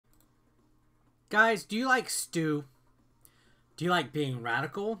Guys, do you like stew? Do you like being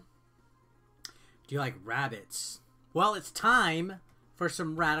radical? Do you like rabbits? Well, it's time for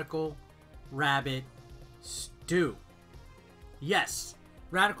some radical rabbit stew. Yes,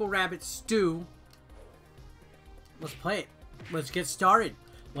 radical rabbit stew. Let's play it. Let's get started.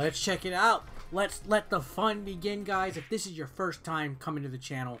 Let's check it out. Let's let the fun begin, guys. If this is your first time coming to the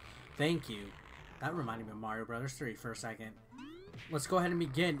channel, thank you. That reminded me of Mario Brothers 3 for a second. Let's go ahead and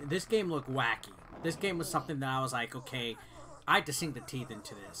begin. This game looked wacky. This game was something that I was like, okay, I had to sink the teeth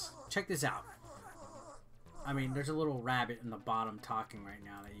into this. Check this out. I mean, there's a little rabbit in the bottom talking right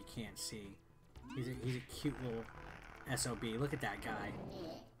now that you can't see. He's a cute little SOB. Look at that guy.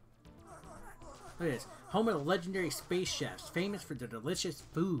 Look at this. Home of the legendary space chefs, famous for their delicious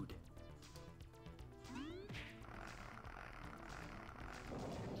food.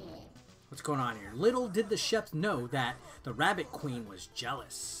 What's going on here? Little did the chefs know that the Rabbit Queen was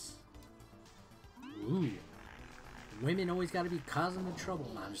jealous. Ooh. Women always gotta be causing the trouble.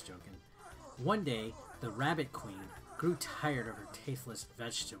 No, I'm just joking. One day, the Rabbit Queen grew tired of her tasteless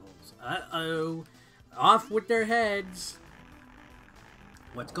vegetables. Uh-oh. Off with their heads.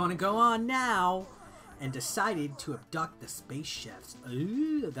 What's gonna go on now? And decided to abduct the space chefs.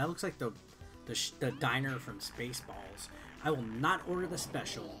 Ooh, that looks like the diner from Spaceballs. I will not order the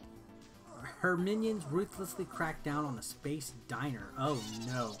special. Her minions ruthlessly crack down on the space diner. Oh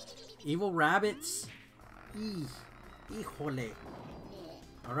no. Evil rabbits. Híjole.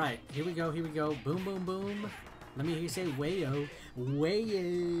 Alright, here we go, here we go. Boom, boom, boom. Let me hear you say wayo.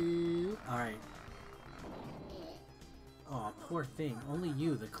 Wayo. Alright. Oh, poor thing. Only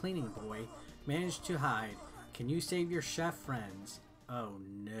you, the cleaning boy, managed to hide. Can you save your chef friends? Oh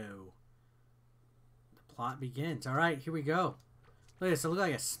no. The plot begins. Alright, here we go. Look at this, I look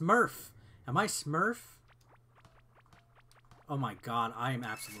like a Smurf. Am I Smurf? Oh my god, I am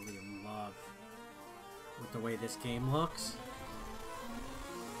absolutely in love with the way this game looks.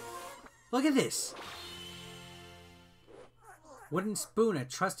 Look at this! Wooden spoon, a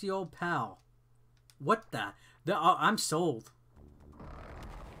trusty old pal. What the? Oh, I'm sold.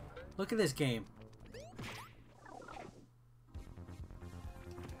 Look at this game.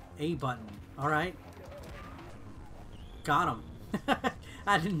 A button. Alright. Got him.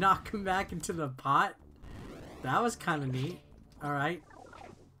 I did knock him back into the pot. That was kind of neat. Alright.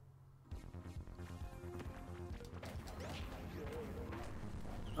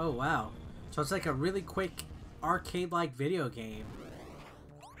 Oh, wow. So it's like a really quick arcade-like video game.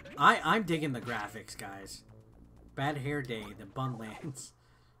 I'm digging the graphics, guys. Bad Hair Day, the Bunlands.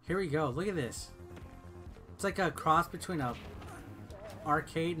 Here we go. Look at this. It's like a cross between a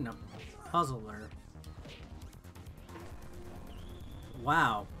arcade and a puzzler.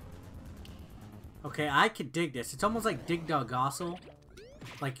 Wow. Okay, I could dig this. It's almost like Dig Dug Gossel.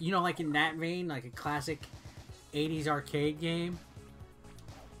 Like, you know, like in that vein, like a classic 80s arcade game.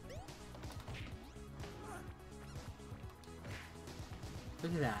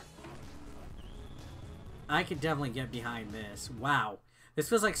 Look at that. I could definitely get behind this. Wow. This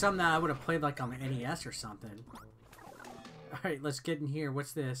feels like something that I would have played like on the NES or something. Alright, let's get in here.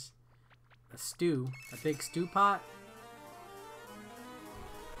 What's this? A stew. A big stew pot?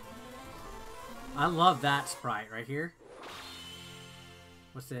 I love that sprite right here.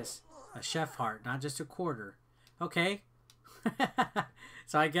 What's this? A chef heart, not just a quarter. Okay.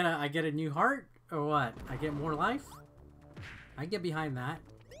 So I get a new heart or what? I get more life? I get behind that.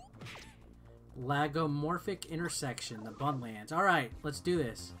 Lagomorphic intersection, the Bunlands. All right, let's do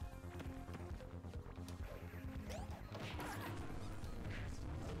this.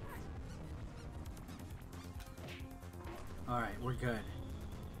 All right, we're good.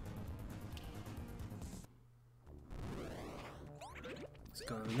 Let's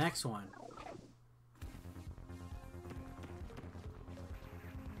go to the next one.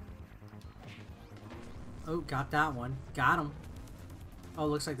 Oh, got that one. Got him. Oh,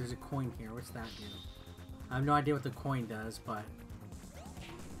 looks like there's a coin here. What's that do? I have no idea what the coin does, but...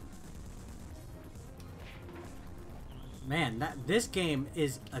 Man, this game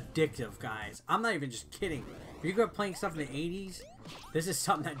is addictive, guys. I'm not even just kidding. If you grew up playing stuff in the 80s, this is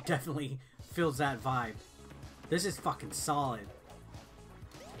something that definitely feels that vibe. This is fucking solid.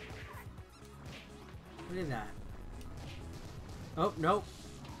 Look at that. Oh, nope.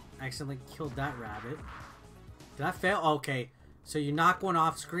 I accidentally killed that rabbit. Did I fail? Okay. So you knock one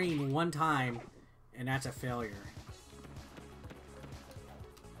off screen one time, and that's a failure.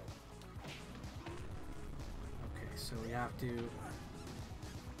 Okay, so we have to...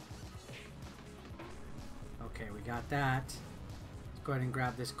 Okay, we got that. Let's go ahead and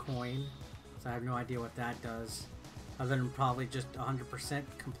grab this coin. So I have no idea what that does. Other than probably just 100%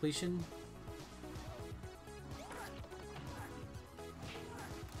 completion.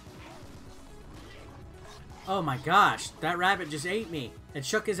 Oh my gosh, that rabbit just ate me and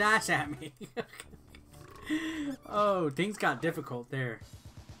shook his ass at me. Oh, things got difficult there.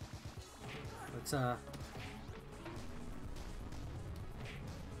 Let's, I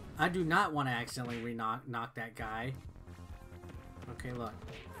do not want to accidentally knock that guy. Okay, look.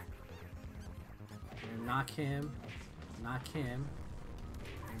 I'm gonna knock him. Knock him.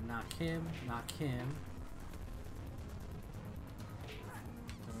 Knock him. Knock him.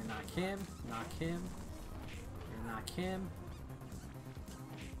 I'm gonna knock him. Knock him. Knock him.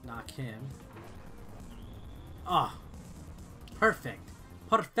 Knock him. Oh. Perfect.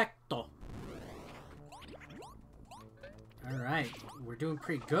 Perfecto. Alright. We're doing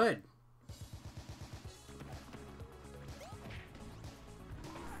pretty good.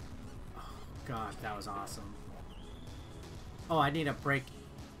 Oh, gosh, that was awesome. Oh, I need a break.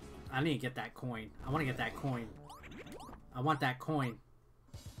 I need to get that coin. I want to get that coin. I want that coin.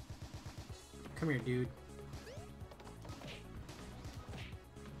 Come here, dude.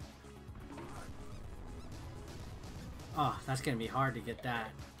 Oh, that's gonna be hard to get that.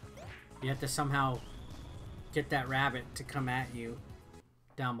 You have to somehow get that rabbit to come at you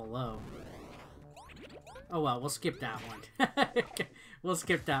down below. Oh well, we'll skip that one. We'll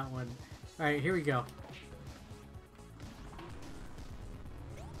skip that one. Alright, here we go.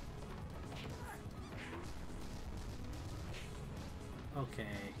 Okay.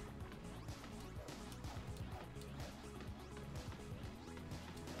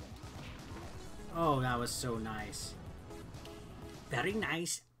 Oh, that was so nice. Very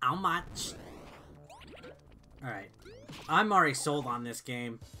nice. How much? Alright. I'm already sold on this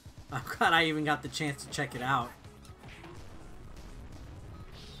game. I'm glad I even got the chance to check it out.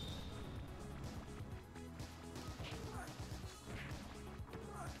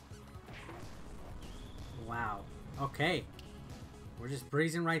 Wow. Okay. We're just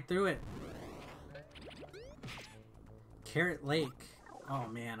breezing right through it. Carrot Lake. Oh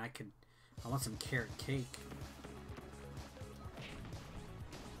man, I want some carrot cake.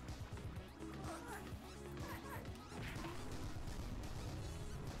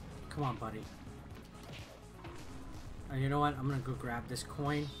 Come on, buddy. You know what? I'm gonna go grab this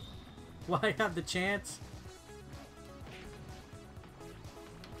coin while I have the chance.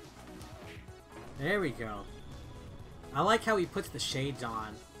 There we go. I like how he puts the shades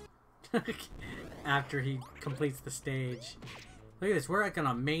on after he completes the stage. Look at this. We're like on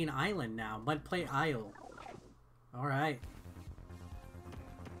a main island now. Mudplay Isle. Alright.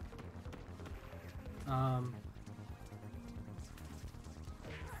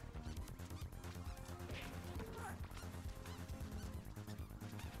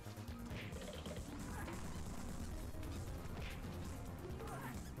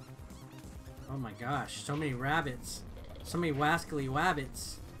 Oh my gosh, so many rabbits. So many wascally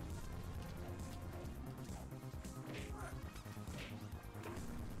wabbits.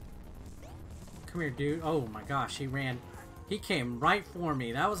 Come here, dude. Oh my gosh, he ran. He came right for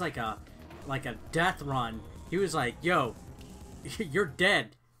me. That was like a death run. He was like, yo, you're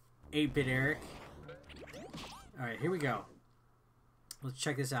dead, 8-bit Eric. Alright, here we go. Let's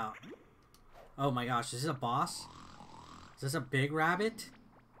check this out. Oh my gosh, is this a boss? Is this a big rabbit?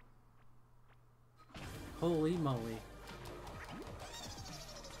 Holy moly.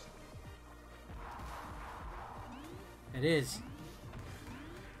 It is.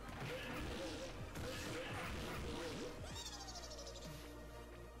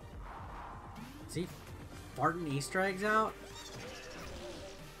 Is he farting Easter eggs out?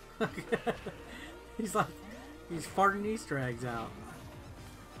 He's farting Easter eggs out.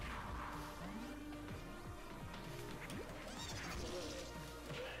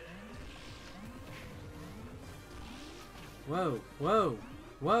 Whoa, whoa,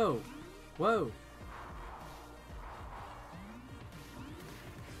 whoa, whoa.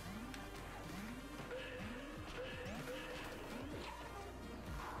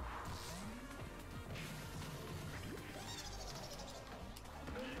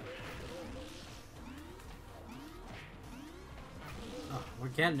 Oh, we're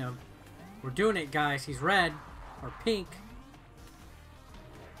getting him. We're doing it, guys. He's red or pink.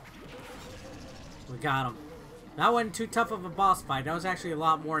 We got him. That wasn't too tough of a boss fight. That was actually a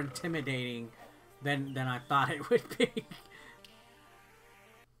lot more intimidating than I thought it would be.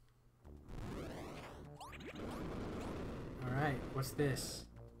 Alright, what's this?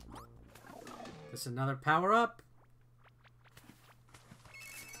 This another power-up?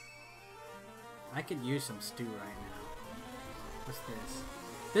 I could use some stew right now. What's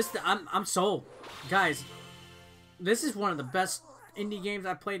this? I'm sold. Guys, this is one of the best indie games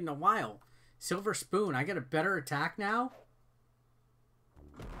I've played in a while. Silver Spoon, I get a better attack now?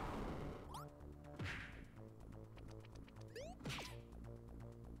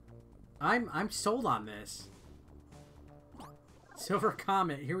 I'm sold on this. Silver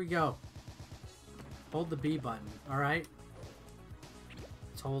Comet, here we go. Hold the B button, alright?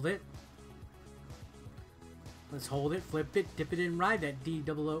 Let's hold it. Let's hold it, flip it, dip it in, ride that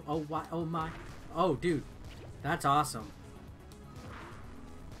D-double-O. Oh, why? Oh, my. Oh, dude. That's awesome.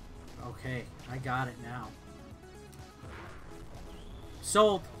 Okay, I got it now.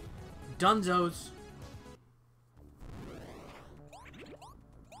 Sold. Dunzos.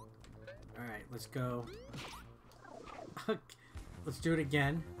 Alright, let's go. Let's do it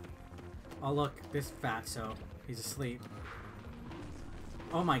again. Oh, look. This fatso. He's asleep.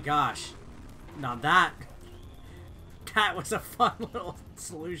 Oh, my gosh. Now that... That was a fun little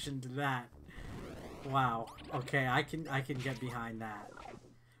solution to that. Wow. Okay, I can get behind that. I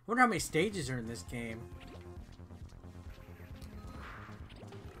wonder how many stages are in this game.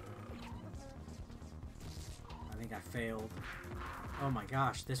 I think I failed. Oh my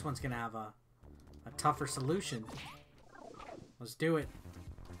gosh, this one's gonna have a tougher solution. Let's do it.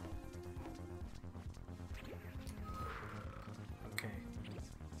 Okay.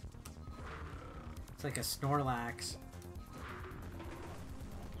 It's like a Snorlax.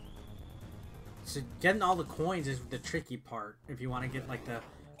 So getting all the coins is the tricky part. If you want to get like the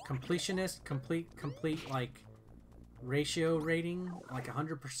completionist, complete like ratio rating, like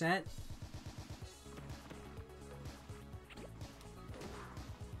 100%.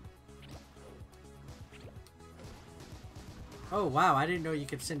 Oh wow, I didn't know you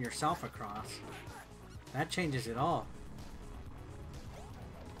could send yourself across. That changes it all.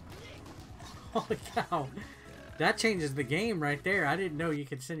 Holy cow. That changes the game right there. I didn't know you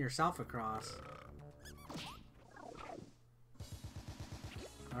could send yourself across.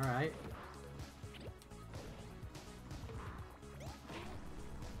 Alright.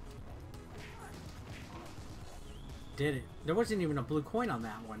 Did it. There wasn't even a blue coin on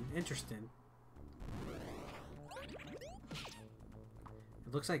that one. Interesting.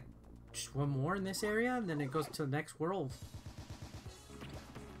 It looks like just one more in this area, and then it goes to the next world.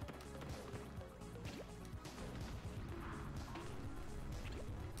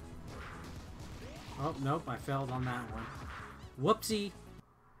 Oh, nope, I failed on that one. Whoopsie.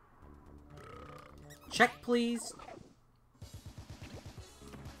 Check, please.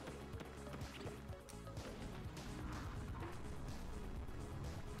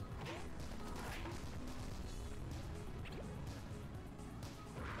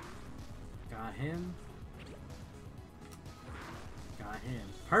 Got him. Got him.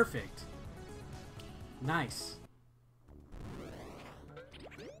 Perfect. Nice.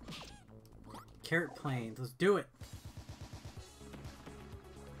 Carrot planes. Let's do it.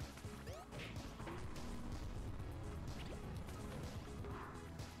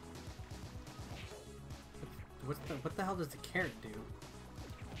 What the hell does the carrot do?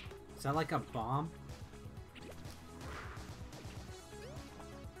 Is that like a bomb?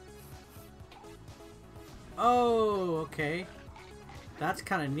 Oh, okay. That's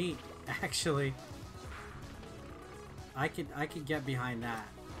kind of neat, actually. I could get behind that.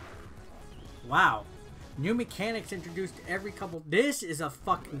 Wow. New mechanics introduced every couple... This is a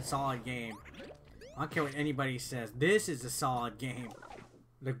fucking solid game. I don't care what anybody says. This is a solid game.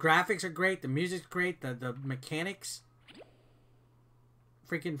 The graphics are great. The music's great. The mechanics...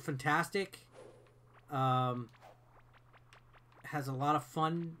 freaking fantastic. Has a lot of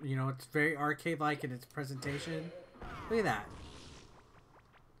fun. You know, it's very arcade-like in its presentation. Look at that.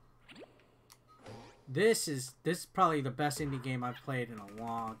 This is probably the best indie game I've played in a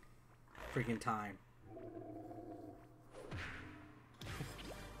long freaking time.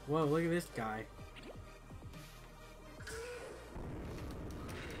 Whoa, look at this guy.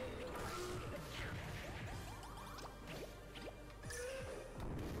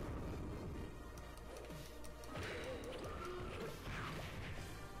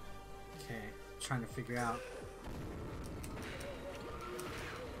 Okay, trying to figure out.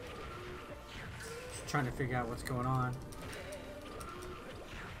 Just trying to figure out what's going on.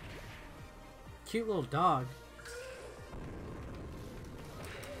 Cute little dog.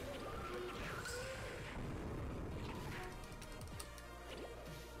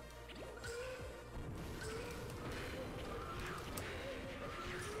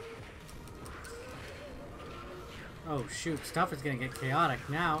 Oh shoot, stuff is gonna get chaotic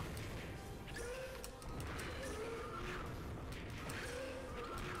now.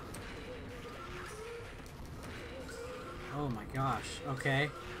 Oh my gosh, okay.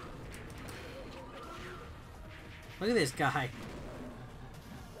 Look at this guy.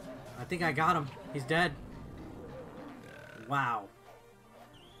 I think I got him. He's dead. Wow.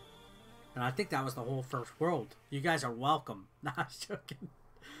 And I think that was the whole first world. You guys are welcome. Nah, I'm joking.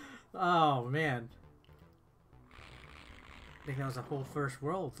 Oh, man. I think that was a whole first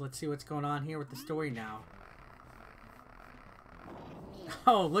world. Let's see what's going on here with the story now.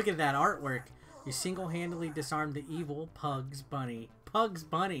 Oh, look at that artwork. You single-handedly disarmed the evil Pugs Bunny. Pugs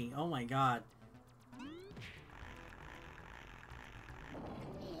Bunny. Oh, my God.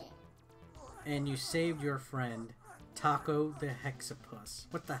 And you saved your friend, Taco the Hexapus.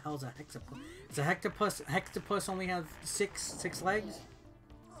 What the hell's a hexapus? Does a hexapus only have six legs?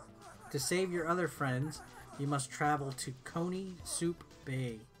 To save your other friends, you must travel to Coney Soup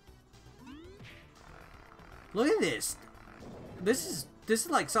Bay. Look at this. This is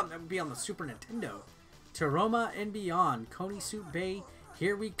like something that would be on the Super Nintendo. To Roma and beyond, Coney Soup Bay,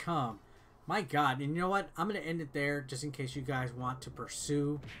 here we come. My God, and you know what? I'm going to end it there just in case you guys want to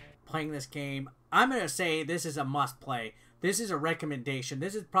pursue playing this game. I'm going to say this is a must play. This is a recommendation.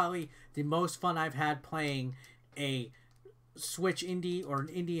 This is probably the most fun I've had playing a Switch indie or an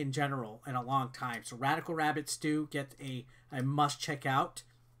indie in general in a long time. So Radical Rabbit Stew gets a must check out.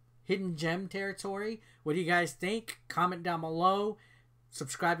 Hidden Gem territory. What do you guys think? Comment down below.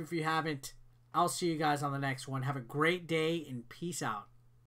 Subscribe if you haven't. I'll see you guys on the next one. Have a great day and peace out.